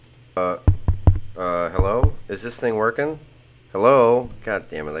Uh, hello? Is this thing working? Hello? God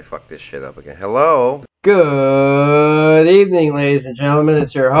damn it, I fucked this shit up again. Hello? Good evening, ladies and gentlemen.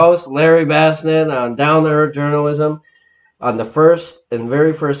 It's your host, Larry Bassnett, on Down to Earth Journalism, on the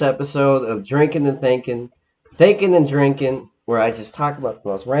very first episode of Drinking and Thinking and Drinking, where I just talk about the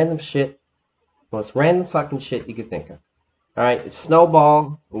most random fucking shit you could think of. Alright, it's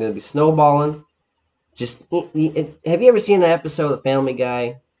Snowball. I'm gonna be snowballing. Have you ever seen that episode of Family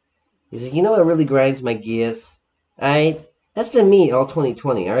Guy? He says, you know what really grinds my gears? Alright? That's been me all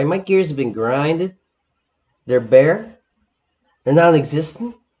 2020, alright? My gears have been grinded. They're bare. They're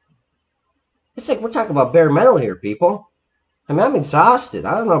non-existent. It's like we're talking about bare metal here, people. I mean, I'm exhausted.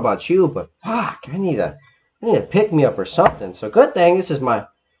 I don't know about you, but fuck, I need a pick me up or something. So good thing this is my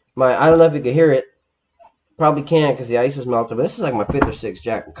I don't know if you can hear it. Probably can't because the ice is melted, but this is like my 5th or 6th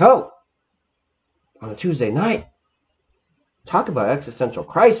Jack and Coke on a Tuesday night. Talk about existential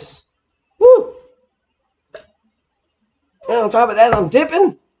crisis. Woo! And on top of that, I'm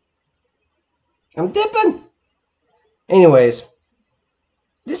dipping. Anyways,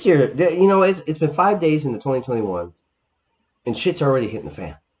 this year, you know, it's been 5 days into 2021, and shit's already hitting the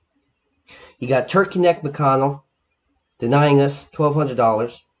fan. You got Turkey Neck McConnell denying us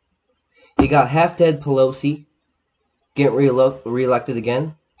 $1,200. You got half-dead Pelosi getting reelected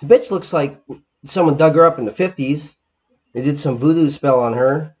again. The bitch looks like someone dug her up in the 50s. They did some voodoo spell on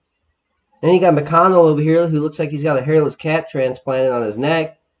her. Then you got McConnell over here who looks like he's got a hairless cat transplanted on his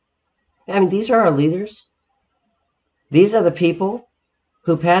neck. I mean, these are our leaders. These are the people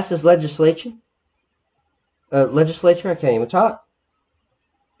who passed this legislation. I can't even talk.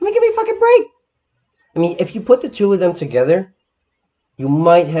 I mean, give me a fucking break. I mean, if you put the two of them together, you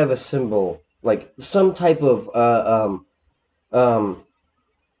might have a symbol, like some type of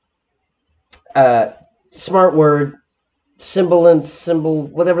smart word, symbol,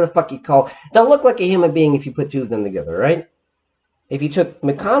 whatever the fuck you call it. Don't look like a human being if you put two of them together, right? If you took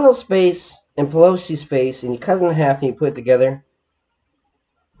McConnell's face and Pelosi's face and you cut it in half and you put it together,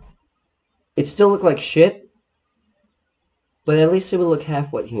 it still look like shit, but at least it would look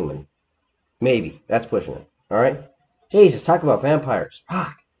half-what human. Maybe. That's pushing it. Alright? Jesus, talk about vampires.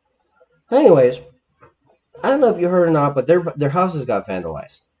 Fuck. Anyways, I don't know if you heard or not, but their houses got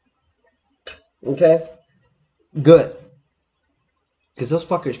vandalized. Okay? Good. Because those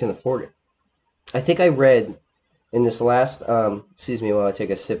fuckers can afford it. I think I read in this last, excuse me while I take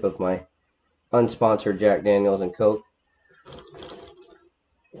a sip of my unsponsored Jack Daniels and Coke.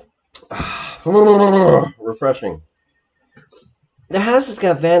 Refreshing. The houses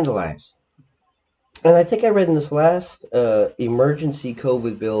got vandalized. And I think I read in this last emergency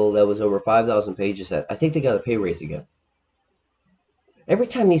COVID bill that was over 5,000 pages that I think they got a pay raise again. Every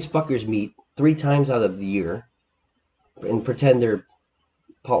time these fuckers meet 3 times out of the year and pretend they're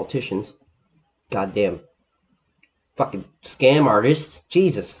politicians, goddamn fucking scam artists,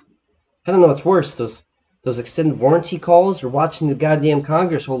 Jesus. I don't know what's worse, those extended warranty calls or watching the goddamn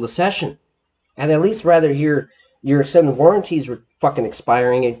Congress hold a session. I'd at least rather hear your extended warranties were fucking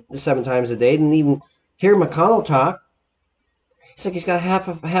expiring 7 times a day than even hear McConnell talk. It's like he's got half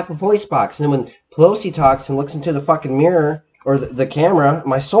a voice box, and then when Pelosi talks and looks into the fucking mirror or the camera,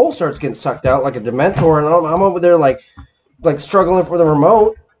 my soul starts getting sucked out like a Dementor, and I'm over there like struggling for the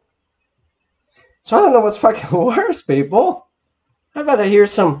remote. So I don't know what's fucking worse, people. I'd rather hear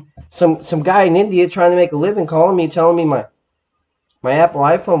some guy in India trying to make a living calling me, telling me my Apple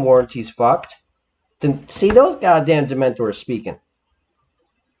iPhone warranty's fucked, than see those goddamn Dementors speaking.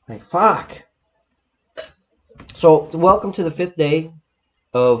 Like, fuck. So, welcome to the 5th day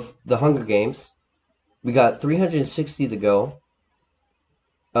of the Hunger Games. We got 360 to go.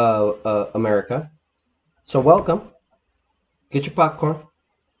 America. So, welcome. Get your popcorn.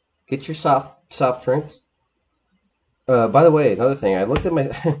 Get your soft drinks. By the way, another thing. I looked at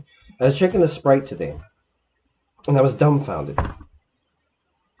I was drinking the Sprite today. And I was dumbfounded.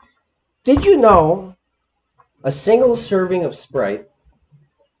 Did you know a single serving of Sprite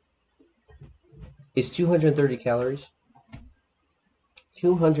is 230 calories?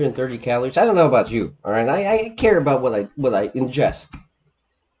 230 calories. I don't know about you, all right? I care about what I ingest.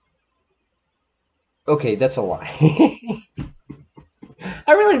 Okay, that's a lie.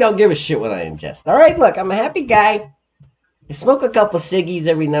 I really don't give a shit what I ingest. All right, look, I'm a happy guy. I smoke a couple ciggies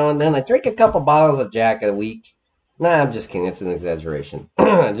every now and then. I drink a couple bottles of Jack a week. Nah, I'm just kidding. It's an exaggeration.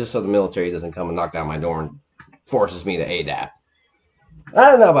 Just so the military doesn't come and knock down my door and forces me to ADAP. I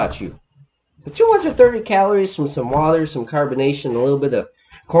don't know about you. But 230 calories from some water, some carbonation, a little bit of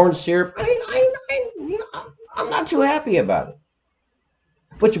corn syrup. I'm not too happy about it.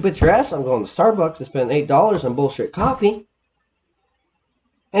 But you bet your ass I'm going to Starbucks and spend $8 on bullshit coffee.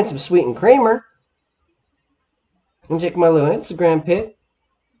 and some sweetened creamer. And take my little Instagram pic.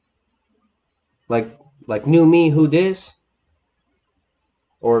 Like new me, who dis?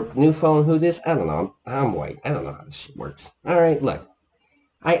 Or new phone, who dis? I don't know. I'm white. I don't know how this shit works. Alright, look.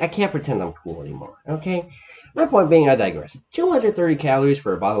 I can't pretend I'm cool anymore, okay? My point being, I digress. 230 calories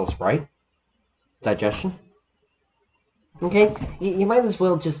for a bottle of Sprite. Digestion. Okay? You might as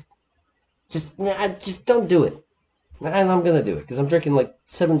well just don't do it. And I'm gonna do it, because I'm drinking like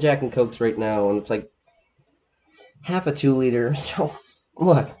 7 Jack and Cokes right now, and it's like half a 2 liter. So,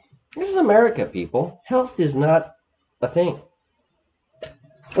 look, this is America, people. Health is not a thing.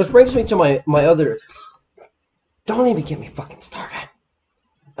 Which brings me to my other... Don't even get me fucking started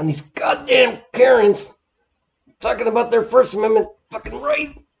on these goddamn Karens talking about their First Amendment fucking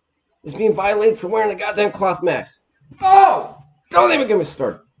right is being violated for wearing a goddamn cloth mask. Oh! Don't even get me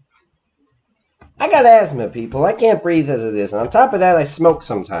started. I got asthma, people. I can't breathe as it is. And on top of that, I smoke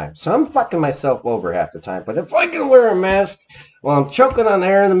sometimes. So I'm fucking myself over half the time. But if I can wear a mask while I'm choking on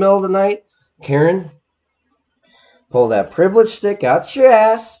air in the middle of the night, Karen, pull that privilege stick out your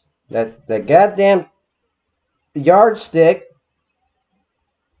ass. That goddamn yardstick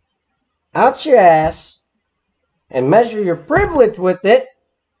out your ass. And measure your privilege with it.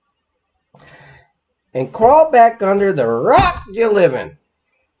 And crawl back under the rock you live in.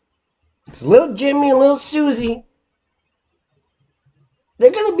 Because little Jimmy and little Susie,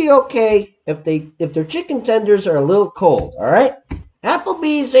 they're gonna be okay if their chicken tenders are a little cold, alright?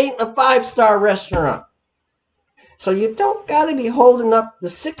 Applebee's ain't a 5-star restaurant. So you don't gotta be holding up the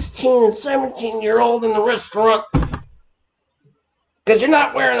 16 and 17-year-old in the restaurant because you're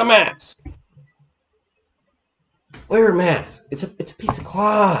not wearing a mask. Wear a mask. It's a piece of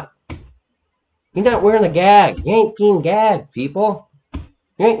cloth. You're not wearing a gag. You ain't being gagged, people.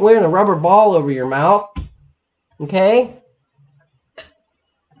 You ain't wearing a rubber ball over your mouth. Okay?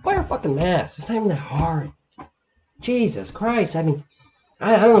 Wear a fucking mask. It's not even that hard. Jesus Christ. I mean,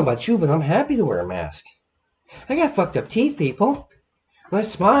 I don't know about you, but I'm happy to wear a mask. I got fucked up teeth, people. When I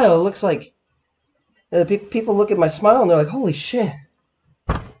smile, it looks like... people look at my smile and they're like, holy shit.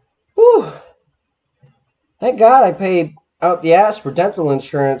 Whew. Thank God I paid out the ass for dental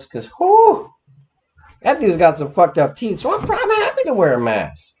insurance, because, whew, that dude's got some fucked up teeth, so I'm happy to wear a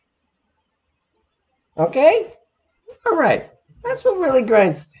mask. Okay? Alright. That's what really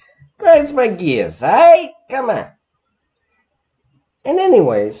grinds my gears, alright? Come on. And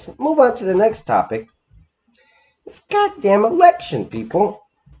anyways, move on to the next topic. This goddamn election, people.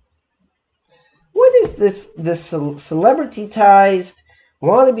 What is this celebrity-tized,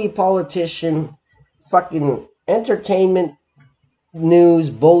 wannabe politician, fucking entertainment news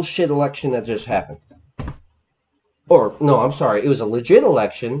bullshit election that just happened? Or, no, I'm sorry, it was a legit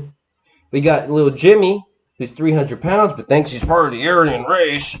election. We got little Jimmy, who's 300 pounds, but thinks he's part of the Aryan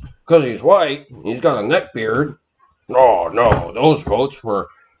race because he's white. He's got a neck beard. Oh, no, those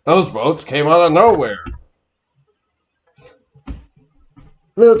votes came out of nowhere.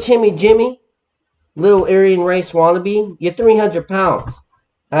 Little Timmy Jimmy, little Aryan race wannabe, you're 300 pounds,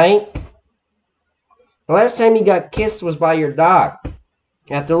 right? The last time you got kissed was by your dog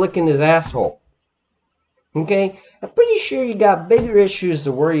after licking his asshole. Okay? I'm pretty sure you got bigger issues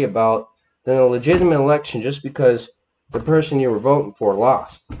to worry about than a legitimate election just because the person you were voting for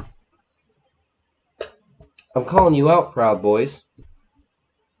lost. I'm calling you out, Proud Boys. I'm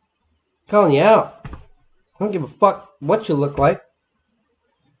calling you out. I don't give a fuck what you look like,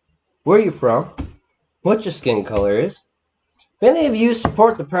 where you're from, what your skin color is. If any of you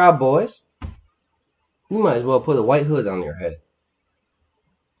support the Proud Boys, you might as well put a white hood on your head.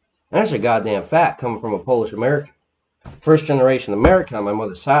 That's a goddamn fact coming from a Polish American. First generation American on my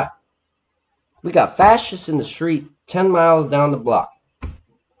mother's side. We got fascists in the street 10 miles down the block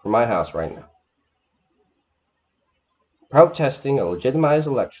from my house right now, protesting a legitimized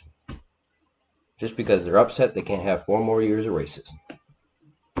election just because they're upset they can't have 4 more years of racism.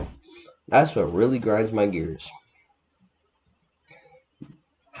 That's what really grinds my gears.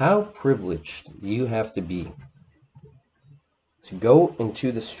 How privileged do you have to be to go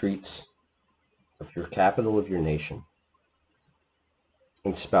into the streets of your capital of your nation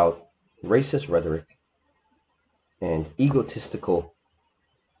and spout racist rhetoric and egotistical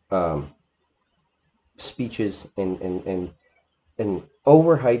speeches and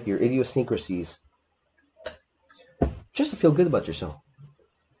overhype your idiosyncrasies just to feel good about yourself?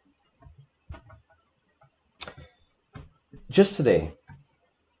 Just today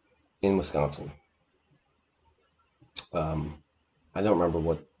in Wisconsin, I don't remember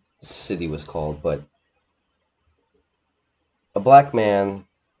what the city was called, but a black man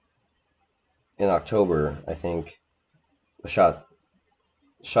in October, I think, was shot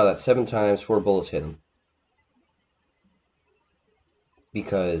Shot at 7 times, 4 bullets hit him.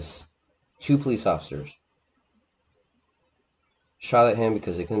 Because 2 police officers shot at him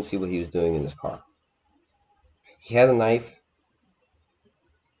because they couldn't see what he was doing in his car. He had a knife,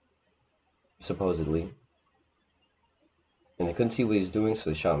 supposedly, and they couldn't see what he was doing,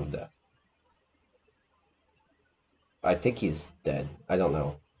 so they shot him to death. I think he's dead. I don't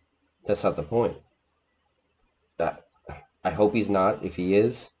know. That's not the point. I hope he's not. If he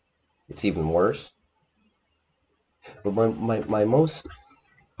is, it's even worse. But my most...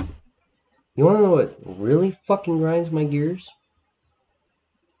 You want to know what really fucking grinds my gears?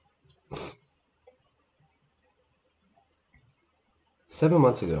 Seven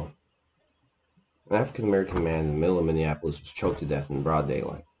months ago, an African-American man in the middle of Minneapolis was choked to death in broad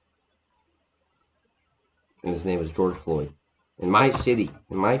daylight. And his name was George Floyd. In my city.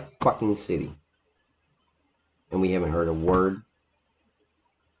 In my fucking city. And we haven't heard a word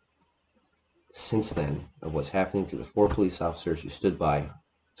since then of what's happening to the 4 police officers who stood by.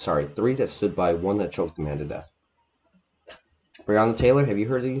 Sorry, 3 that stood by, 1 that choked the man to death. Breonna Taylor, have you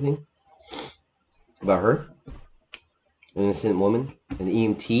heard anything about her? An innocent woman, an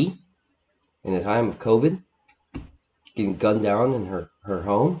EMT, in a time of COVID, getting gunned down in her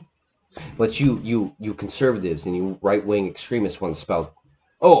home. But you conservatives and you right-wing extremists want to spout,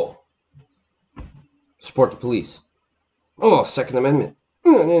 oh, support the police. Oh, Second Amendment.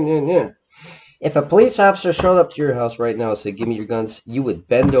 If a police officer showed up to your house right now and said, give me your guns, you would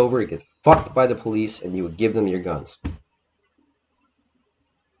bend over and get fucked by the police and you would give them your guns.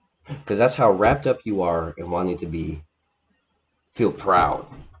 Because that's how wrapped up you are in wanting to feel proud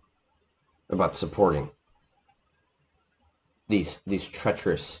about supporting these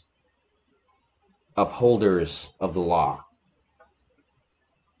treacherous upholders of the law.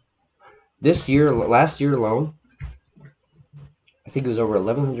 Last year alone, I think it was over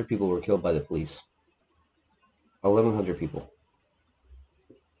 1,100 people were killed by the police. 1,100 people.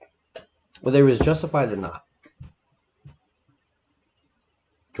 Whether it was justified or not.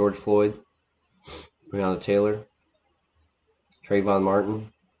 George Floyd, Breonna Taylor, Trayvon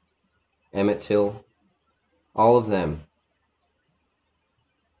Martin, Emmett Till, all of them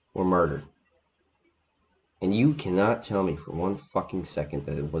were murdered. And you cannot tell me for one fucking second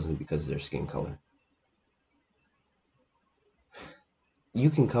that it wasn't because of their skin color. You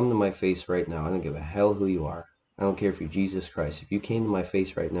can come to my face right now. I don't give a hell who you are. I don't care if you're Jesus Christ. If you came to my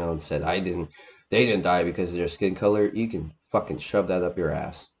face right now and said, they didn't die because of their skin color, you can fucking shove that up your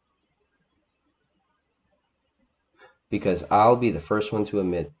ass. Because I'll be the first one to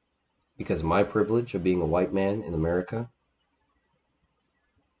admit, because of my privilege of being a white man in America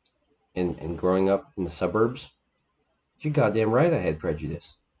and growing up in the suburbs, you're goddamn right I had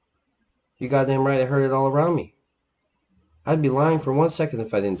prejudice. You're goddamn right I heard it all around me. I'd be lying for 1 second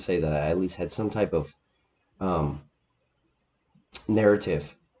if I didn't say that I at least had some type of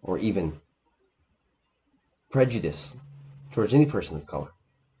narrative or even prejudice towards any person of color.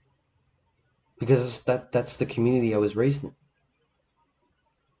 Because that's the community I was raised in.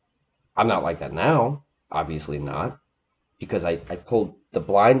 I'm not like that now. Obviously not. Because I pulled the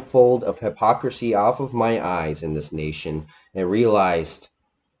blindfold of hypocrisy off of my eyes in this nation and realized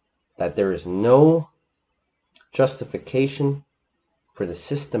that there is no justification for the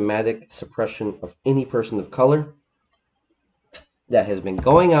systematic suppression of any person of color that has been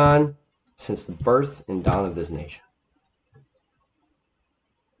going on since the birth and dawn of this nation.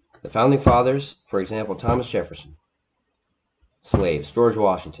 The founding fathers, for example, Thomas Jefferson, slaves. George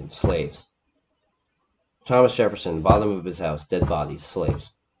Washington, slaves. Thomas Jefferson, bottom of his house, dead bodies,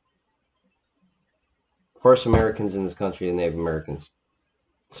 slaves. First Americans in this country, the Native Americans,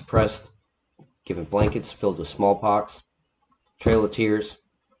 suppressed, given blankets filled with smallpox, Trail of Tears,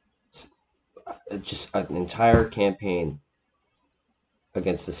 just an entire campaign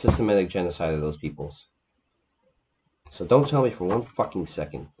against the systematic genocide of those peoples. So don't tell me for one fucking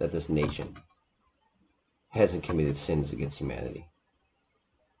second that this nation hasn't committed sins against humanity.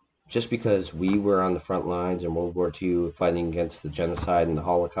 Just because we were on the front lines in World War II fighting against the genocide and the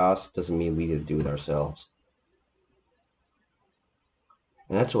Holocaust doesn't mean we didn't do it ourselves.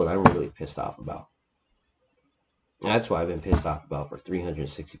 And that's what I'm really pissed off about. And that's what I've been pissed off about for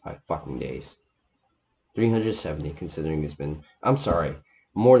 365 fucking days. 370 considering it's been, I'm sorry,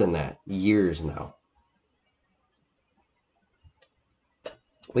 more than that, years now.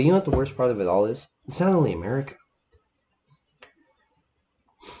 But you know what the worst part of it all is? It's not only America.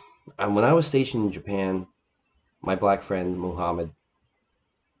 And when I was stationed in Japan, my black friend Muhammad,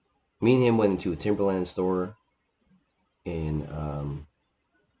 me and him went into a Timberland store in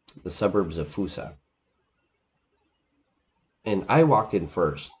the suburbs of Fusa. And I walked in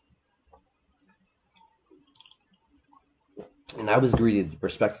first. And I was greeted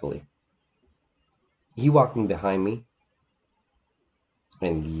respectfully. He walked in behind me,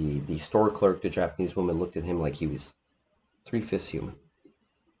 and the store clerk, the Japanese woman, looked at him like he was 3/5 human.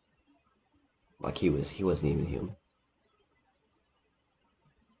 Like he wasn't even human.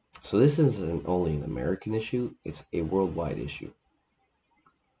 So this isn't only an American issue, it's a worldwide issue.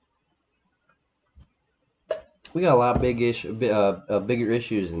 We got a lot of bigger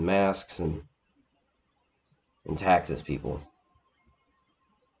issues than masks and taxes, people.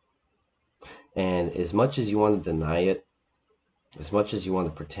 And as much as you want to deny it, as much as you want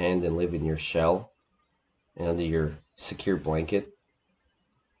to pretend and live in your shell and under your secure blanket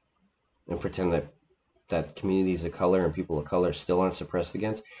and pretend that communities of color and people of color still aren't suppressed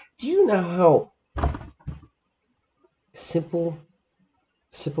against, do you know how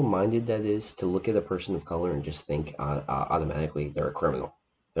simple-minded that is to look at a person of color and just think automatically they're a criminal,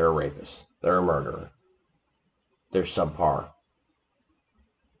 they're a rapist, they're a murderer, they're subpar?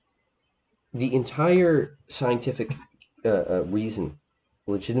 The entire scientific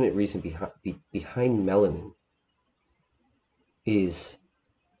legitimate reason behind melanin is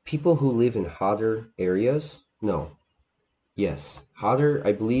people who live in hotter areas. No, yes, hotter.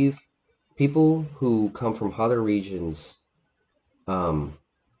 I believe people who come from hotter regions.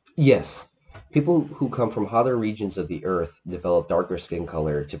 Yes, people who come from hotter regions of the earth develop darker skin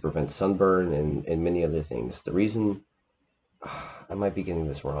color to prevent sunburn and many other things. The reason, I might be getting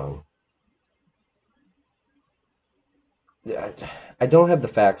this wrong. I don't have the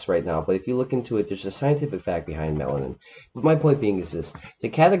facts right now, but if you look into it, there's a scientific fact behind melanin. But my point being is this: to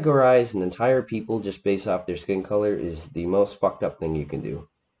categorize an entire people just based off their skin color is the most fucked up thing you can do.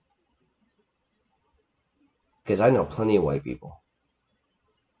 Because I know plenty of white people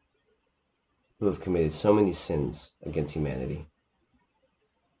who have committed so many sins against humanity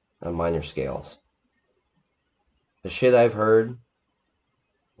on minor scales. The shit I've heard,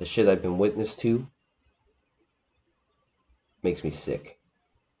 the shit I've been witness to, makes me sick.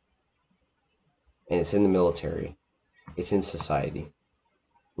 And it's in the military. It's in society.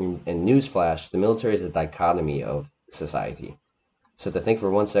 And newsflash, the military is a dichotomy of society. So to think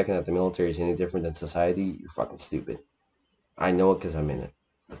for 1 second that the military is any different than society, you're fucking stupid. I know it because I'm in it.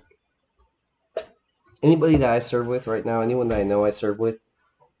 Anybody that I serve with right now, anyone that I know I serve with,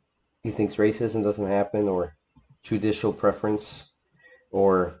 who thinks racism doesn't happen, or judicial preference,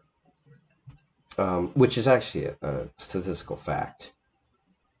 or which is actually a statistical fact,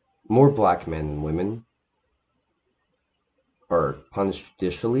 more black men and women are punished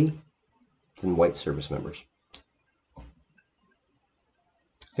judicially than white service members.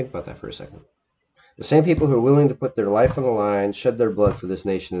 Think about that for a second. The same people who are willing to put their life on the line, shed their blood for this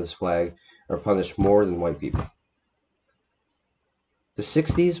nation and this flag, are punished more than white people. The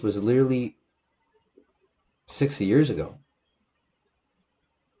 60s was literally 60 years ago.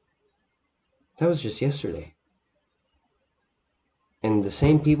 That was just yesterday. And the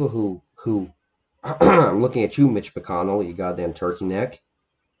same people who I'm looking at you, Mitch McConnell, you goddamn turkey neck,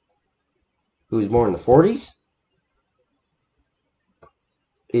 who's born in the 40s,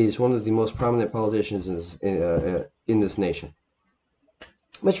 is one of the most prominent politicians in this nation.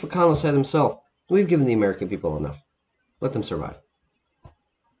 Mitch McConnell said himself, "We've given the American people enough. Let them survive."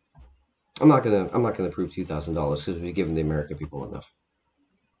 I'm not gonna approve $2,000 because we've given the American people enough.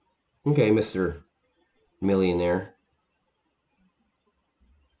 Okay, Mr. Millionaire.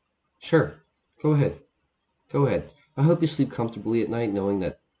 Sure, go ahead. Go ahead. I hope you sleep comfortably at night knowing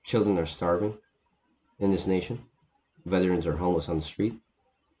that children are starving in this nation. Veterans are homeless on the street.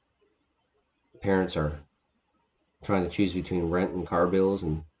 Parents are trying to choose between rent and car bills,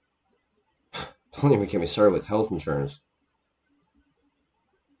 and don't even get me started with health insurance.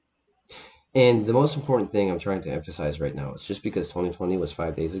 And the most important thing I'm trying to emphasize right now is just because 2020 was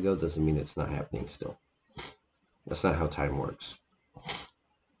 5 days ago doesn't mean it's not happening still. That's not how time works.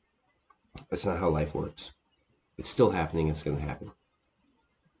 That's not how life works. It's still happening. It's going to happen.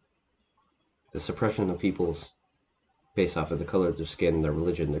 The suppression of peoples based off of the color of their skin, their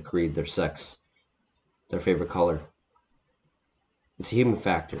religion, their creed, their sex, their favorite color. It's a human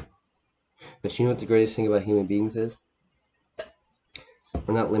factor. But you know what the greatest thing about human beings is?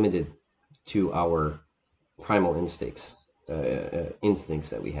 We're not limited to our primal instincts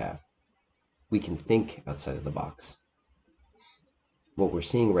that we have. We can think outside of the box. What we're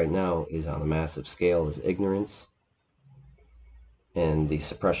seeing right now is on a massive scale is ignorance and the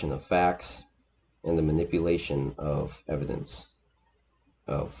suppression of facts and the manipulation of evidence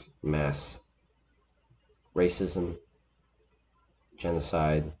of mass racism,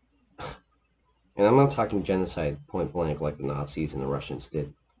 genocide, And I'm not talking genocide point blank like the Nazis and the Russians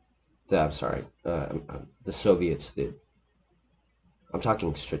did. I'm sorry, the Soviets did. I'm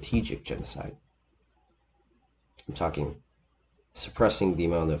talking strategic genocide. I'm talking suppressing the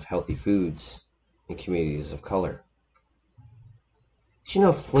amount of healthy foods in communities of color. Did you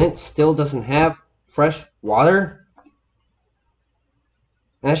know Flint still doesn't have fresh water?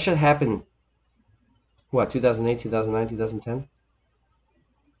 And that should happen, what, 2008, 2009, 2010?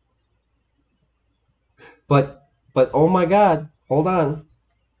 But oh my God, hold on.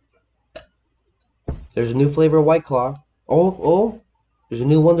 There's a new flavor of White Claw. Oh, there's a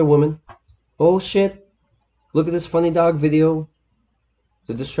new Wonder Woman. Oh shit, look at this funny dog video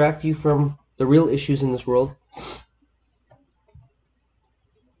to distract you from the real issues in this world.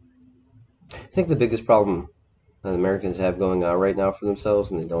 I think the biggest problem that Americans have going on right now for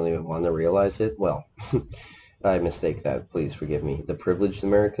themselves, and they don't even want to realize it, well, I mistake that, please forgive me. The privileged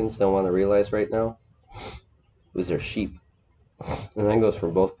Americans don't want to realize right now is they're sheep. And that goes for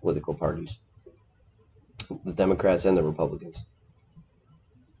both political parties, the Democrats and the Republicans.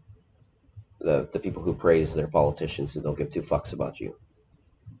 The people who praise their politicians who don't give two fucks about you,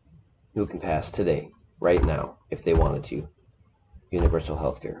 who can pass today, right now, if they wanted to, universal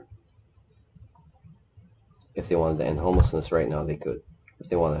health care. If they wanted to end homelessness right now, they could. If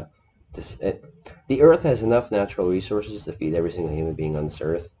they want to... the earth has enough natural resources to feed every single human being on this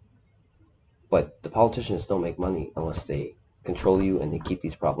earth. But the politicians don't make money unless they control you and they keep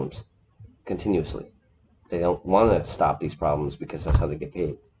these problems continuously. They don't want to stop these problems because that's how they get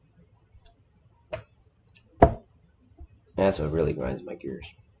paid. And that's what really grinds my gears.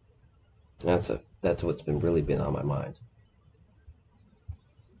 That's what's really been on my mind.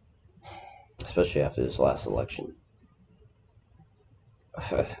 Especially after this last election.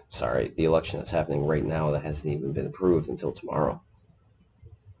 Sorry, the election that's happening right now that hasn't even been approved until tomorrow.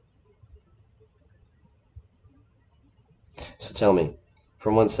 So tell me,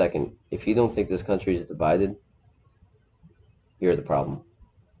 for 1 second, if you don't think this country is divided, you're the problem.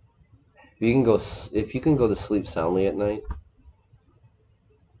 If you can go to sleep soundly at night,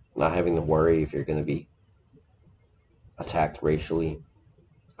 not having to worry if you're going to be attacked racially,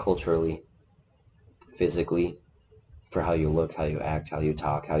 culturally, physically, for how you look, how you act, how you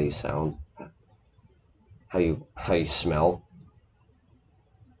talk, how you sound, how you smell,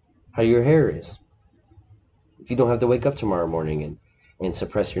 how your hair is. If you don't have to wake up tomorrow morning and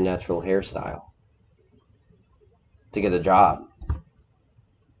suppress your natural hairstyle to get a job,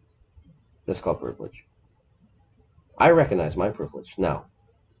 that's called privilege. I recognize my privilege. Now,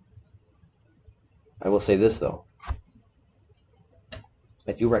 I will say this though.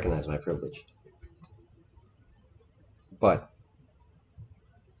 I do recognize my privilege. But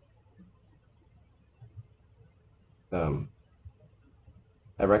I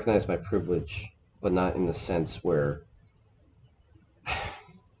recognize my privilege, but not in the sense where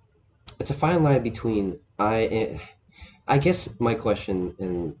it's a fine line between I guess my question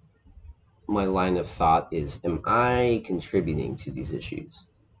and my line of thought is, am I contributing to these issues?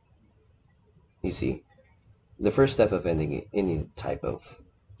 You see, the first step of ending any type of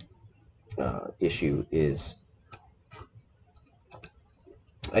issue is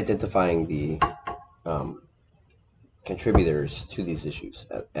identifying the contributors to these issues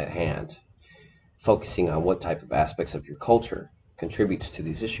at hand, focusing on what type of aspects of your culture contributes to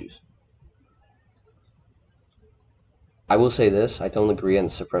these issues. I will say this, I don't agree on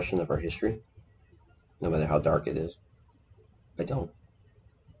the suppression of our history, no matter how dark it is. I don't.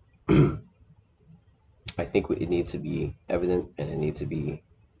 I think it needs to be evident and it needs to be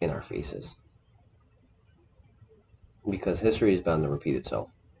in our faces. Because history is bound to repeat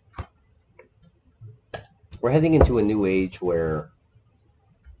itself. We're heading into a new age where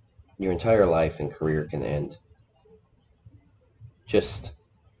your entire life and career can end just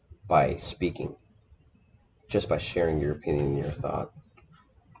by speaking, just by sharing your opinion and your thought.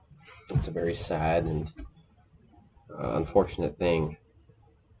 It's a very sad and unfortunate thing.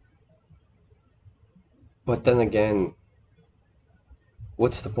 But then again,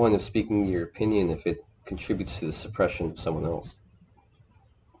 what's the point of speaking your opinion if it contributes to the suppression of someone else?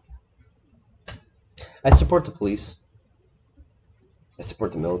 I support the police. I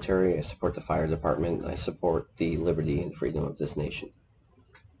support the military. I support the fire department. I support the liberty and freedom of this nation.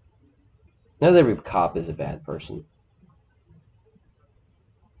 Not every cop is a bad person.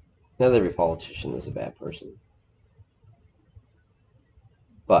 Not every politician is a bad person.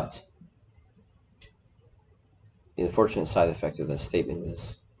 But the unfortunate side effect of that statement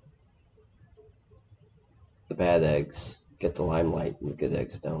is the bad eggs get the limelight and the good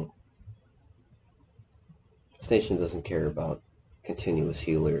eggs don't. This nation doesn't care about continuous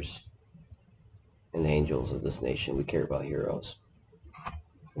healers. and angels of this nation. We care about heroes.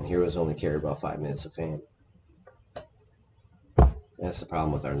 And heroes only care about 5 minutes of fame. That's the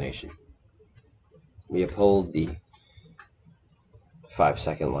problem with our nation. We uphold the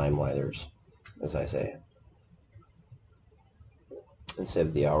 5-second limelighters, as I say, instead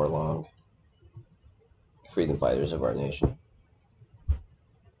of the hour-long freedom fighters of our nation.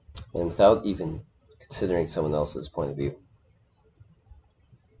 And without even considering someone else's point of view.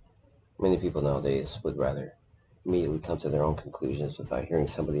 Many people nowadays would rather immediately come to their own conclusions without hearing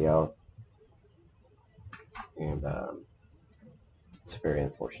somebody out. And it's a very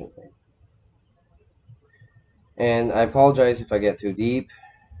unfortunate thing. And I apologize if I get too deep.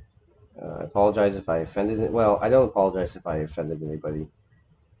 I apologize if I offended it. Well, I don't apologize if I offended anybody.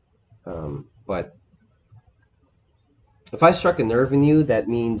 But if I struck a nerve in you, that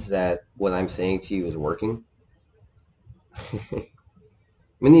means that what I'm saying to you is working.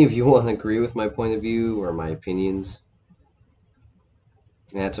 Many of you won't agree with my point of view or my opinions.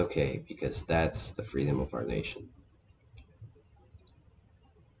 And that's okay, because that's the freedom of our nation.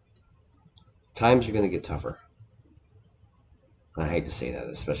 Times are going to get tougher. I hate to say that,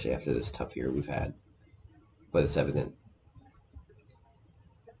 especially after this tough year we've had. But it's evident.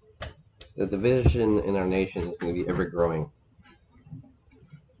 The division in our nation is going to be ever growing.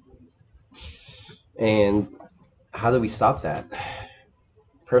 And how do we stop that?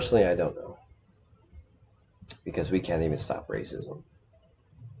 Personally, I don't know. Because we can't even stop racism,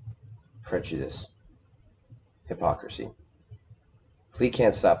 prejudice, hypocrisy. If we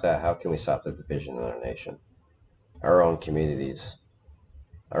can't stop that, how can we stop the division in our nation? Our own communities,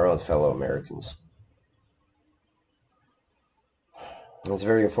 our own fellow Americans. And it's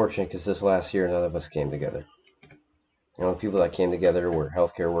very unfortunate because this last year, none of us came together. You know, the people that came together were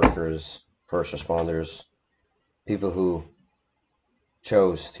healthcare workers, first responders, people who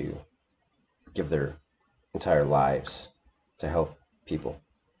chose to give their entire lives to help people.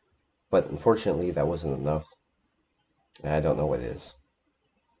 But unfortunately, that wasn't enough. And I don't know what is.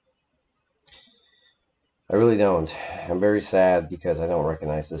 I really don't. I'm very sad because I don't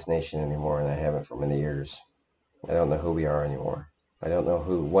recognize this nation anymore, and I haven't for many years. I don't know who we are anymore. I don't know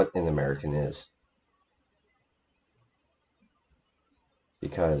what an American is.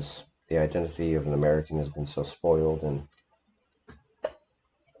 Because the identity of an American has been so spoiled and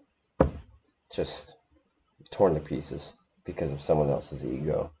just torn to pieces because of someone else's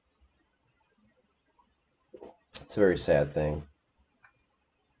ego. It's a very sad thing.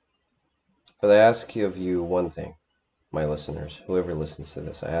 But I ask of you one thing, my listeners, whoever listens to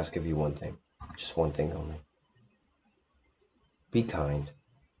this, I ask of you one thing, just one thing only. Be kind,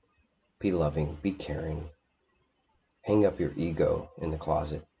 be loving, be caring. Hang up your ego in the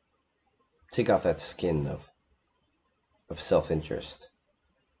closet. Take off that skin of self-interest.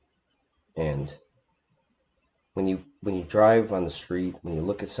 And when you drive on the street, when you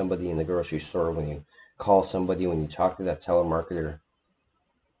look at somebody in the grocery store, when you call somebody, when you talk to that telemarketer,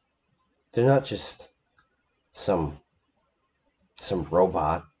 they're not just some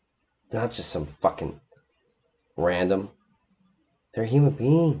robot. They're not just some fucking random. They're a human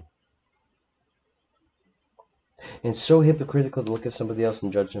being. And it's so hypocritical to look at somebody else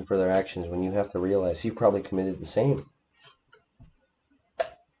and judge them for their actions when you have to realize you probably committed the same.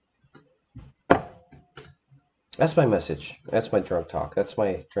 That's my message. That's my drunk talk. That's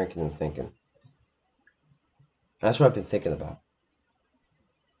my drinking and thinking. That's what I've been thinking about.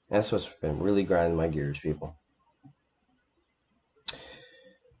 That's what's been really grinding my gears, people.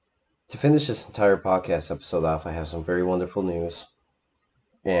 To finish this entire podcast episode off, I have some very wonderful news.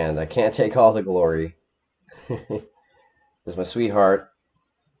 And I can't take all the glory. There's my sweetheart.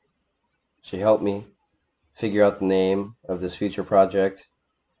 She helped me figure out the name of this future project.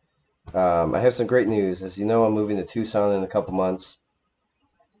 I have some great news. As you know, I'm moving to Tucson in a couple months.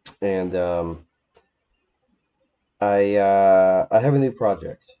 And I have a new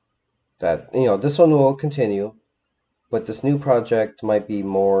project that, this one will continue, but this new project might be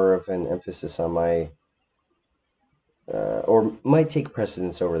more of an emphasis on my, or might take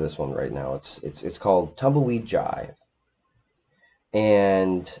precedence over this one right now. It's called Tumbleweed Jive.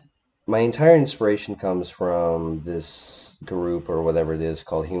 And my entire inspiration comes from this group or whatever it is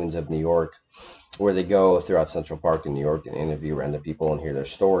called Humans of New York, where they go throughout Central Park in New York and interview random people and hear their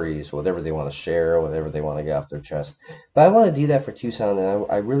stories, whatever they want to share, whatever they want to get off their chest. But I want to do that for Tucson, and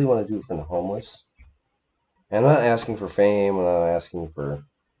I really want to do it for the homeless. And I'm not asking for fame, I'm not asking for,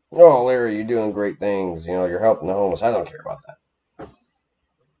 oh, Larry, you're doing great things, you're helping the homeless. I don't care about that.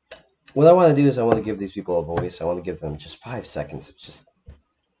 What I want to do is I want to give these people a voice. I want to give them just 5 seconds of just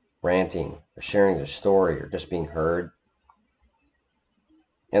ranting or sharing their story or just being heard.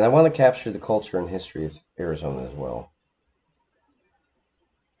 And I want to capture the culture and history of Arizona as well,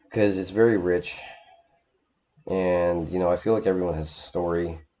 because it's very rich. And, I feel like everyone has a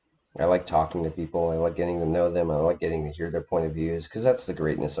story. I like talking to people. I like getting to know them. I like getting to hear their point of views, because that's the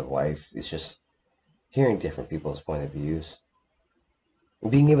greatness of life. It's just hearing different people's point of views and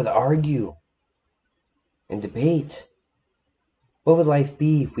being able to argue and debate. What would life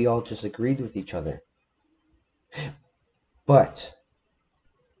be if we all just agreed with each other? But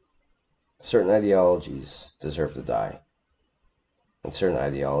certain ideologies deserve to die, and certain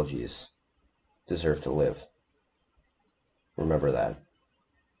ideologies deserve to live. Remember that.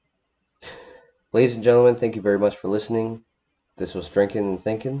 Ladies and gentlemen, thank you very much for listening. This was Drinking and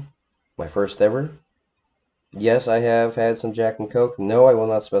Thinking, my first ever. Yes, I have had some Jack and Coke. No, I will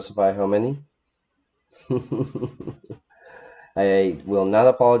not specify how many. I will not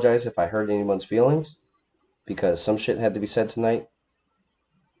apologize if I hurt anyone's feelings, because some shit had to be said tonight.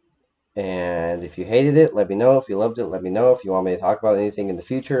 And if you hated it, let me know. If you loved it, let me know. If you want me to talk about anything in the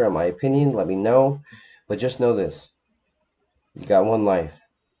future, on my opinion, let me know. But just know this. You got one life.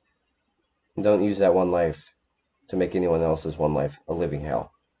 And don't use that one life to make anyone else's one life a living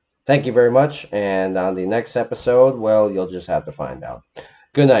hell. Thank you very much. And on the next episode, well, you'll just have to find out.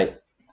 Good night.